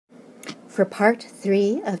For part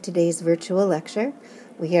 3 of today's virtual lecture,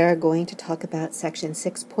 we are going to talk about section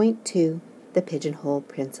 6.2, the pigeonhole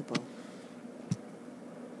principle.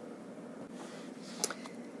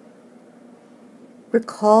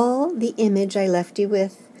 Recall the image I left you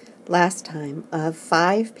with last time of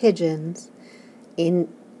 5 pigeons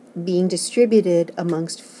being distributed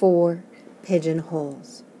amongst 4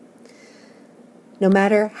 pigeonholes. No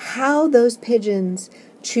matter how those pigeons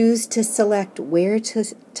choose to select where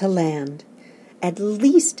to land, at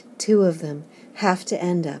least 2 of them have to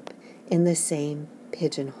end up in the same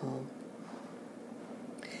pigeonhole.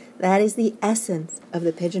 That is the essence of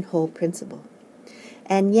the pigeonhole principle.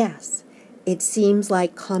 And yes, it seems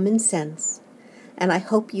like common sense, and I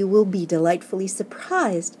hope you will be delightfully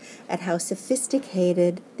surprised at how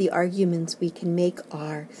sophisticated the arguments we can make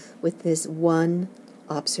are with this one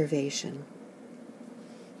observation.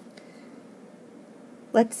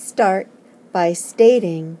 Let's start by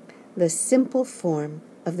stating the simple form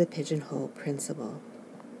of the pigeonhole principle.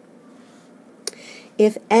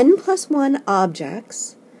 If n plus 1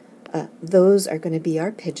 objects, those are going to be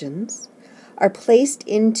our pigeons, are placed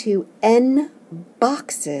into n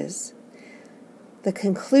boxes, the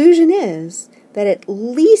conclusion is that at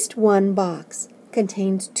least one box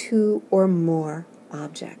contains 2 or more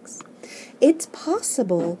objects. It's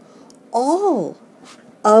possible all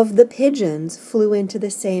of the pigeons flew into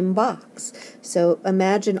the same box. So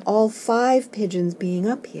imagine all 5 pigeons being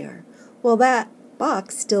up here. Well, that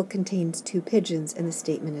box still contains 2 pigeons and the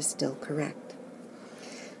statement is still correct.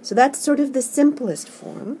 So that's sort of the simplest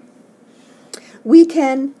form. We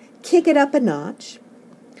can kick it up a notch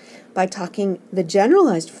by talking the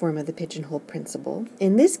generalized form of the pigeonhole principle.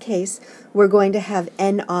 In this case, we're going to have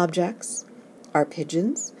n objects, our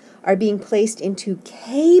pigeons, are being placed into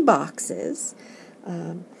k boxes.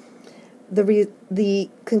 The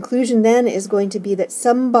conclusion then is going to be that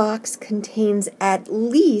some box contains at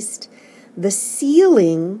least the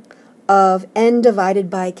ceiling of n divided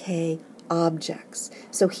by k objects.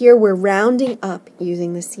 So here we're rounding up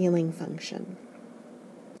using the ceiling function.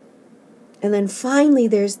 And then finally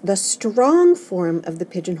there's the strong form of the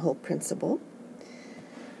pigeonhole principle,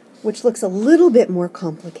 which looks a little bit more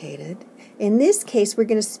complicated. In this case, we're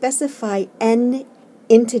going to specify n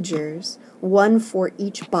integers, 1 for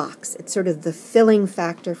each box. It's sort of the filling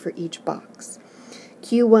factor for each box.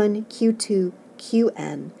 Q1, Q2,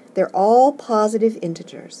 Qn. They're all positive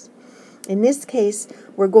integers. In this case,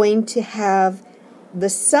 we're going to have the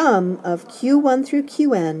sum of Q1 through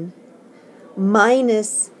Qn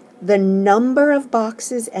minus the number of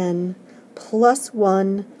boxes n plus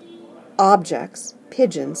 1 objects,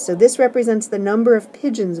 pigeons. So this represents the number of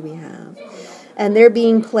pigeons we have, and they're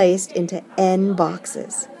being placed into n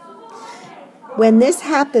boxes. When this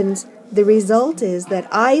happens, the result is that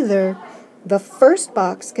either the first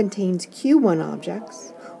box contains Q1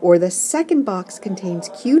 objects, or the second box contains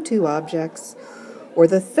Q2 objects, or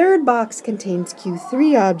the third box contains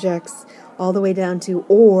Q3 objects, all the way down to,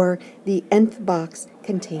 or the nth box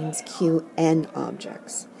contains Qn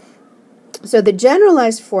objects. So the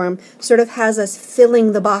generalized form sort of has us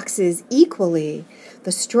filling the boxes equally.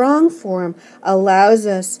 The strong form allows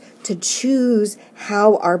us to choose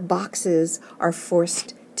how our boxes are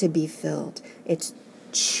forced to be filled. It's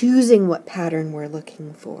choosing what pattern we're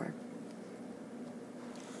looking for.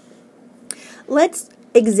 Let's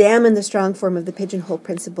examine the strong form of the pigeonhole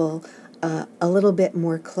principle a little bit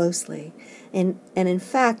more closely. And in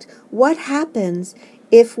fact, what happens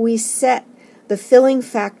if we set the filling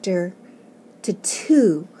factor to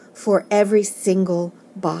 2 for every single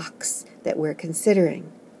box that we're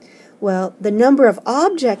considering? Well, the number of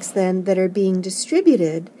objects then that are being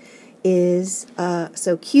distributed is,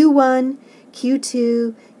 so Q1,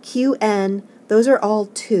 Q2, Qn, those are all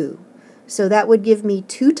 2. So that would give me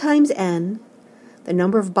 2 times n. The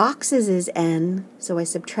number of boxes is n, so I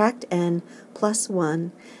subtract n plus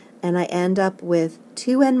 1, and I end up with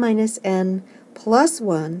 2n minus n plus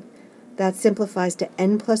 1. That simplifies to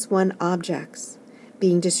n plus 1 objects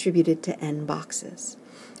being distributed to n boxes.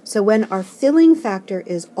 So when our filling factor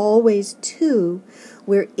is always 2,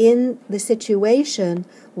 we're in the situation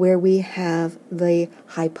where we have the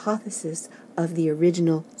hypothesis of the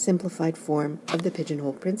original simplified form of the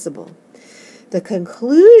pigeonhole principle. The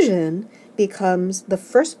conclusion becomes the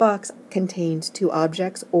first box contains 2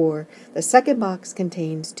 objects, or the second box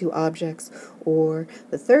contains 2 objects, or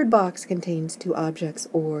the third box contains 2 objects,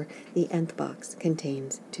 or the nth box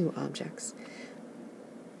contains 2 objects.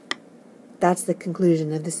 That's the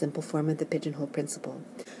conclusion of the simple form of the pigeonhole principle.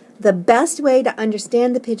 The best way to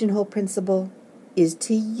understand the pigeonhole principle is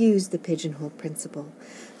to use the pigeonhole principle.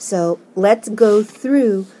 So let's go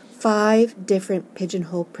through 5 different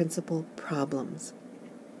pigeonhole principle problems.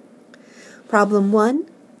 Problem 1,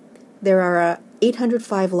 there are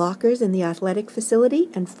 805 lockers in the athletic facility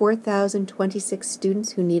and 4,026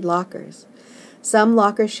 students who need lockers. Some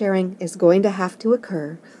locker sharing is going to have to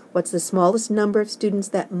occur. What's the smallest number of students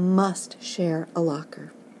that must share a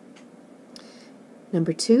locker?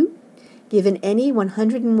 Number 2, given any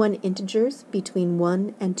 101 integers between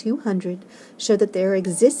 1 and 200, show that there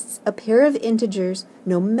exists a pair of integers,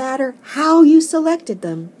 no matter how you selected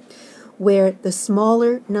them, where the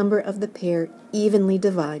smaller number of the pair evenly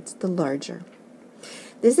divides the larger.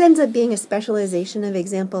 This ends up being a specialization of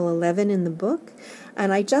example 11 in the book,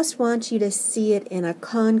 and I just want you to see it in a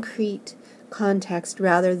concrete context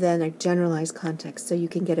rather than a generalized context so you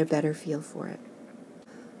can get a better feel for it.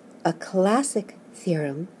 A classic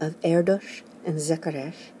theorem of Erdős and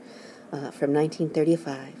Zakares from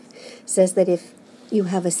 1935 says that if you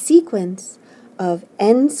have a sequence of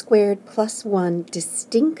n squared plus 1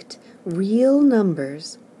 distinct real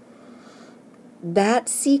numbers, that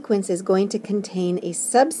sequence is going to contain a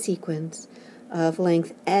subsequence of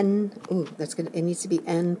length n, it needs to be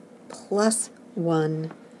n plus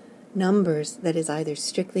 1 numbers that is either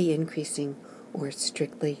strictly increasing or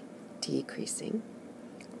strictly decreasing.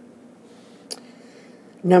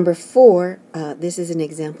 Number 4, this is an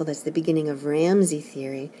example that's the beginning of Ramsey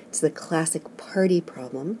theory. It's the classic party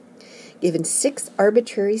problem. Given 6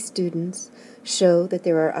 arbitrary students, show that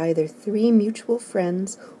there are either 3 mutual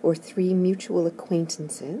friends or 3 mutual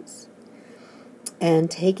acquaintances.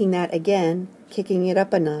 And taking that again, kicking it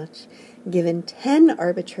up a notch, given 10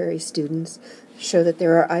 arbitrary students, show that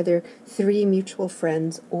there are either 3 mutual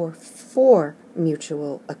friends or 4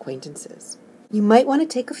 mutual acquaintances. You might want to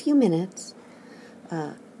take a few minutes,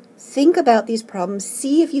 think about these problems,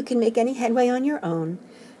 see if you can make any headway on your own,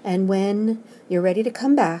 and when you're ready to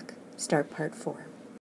come back, start part 4.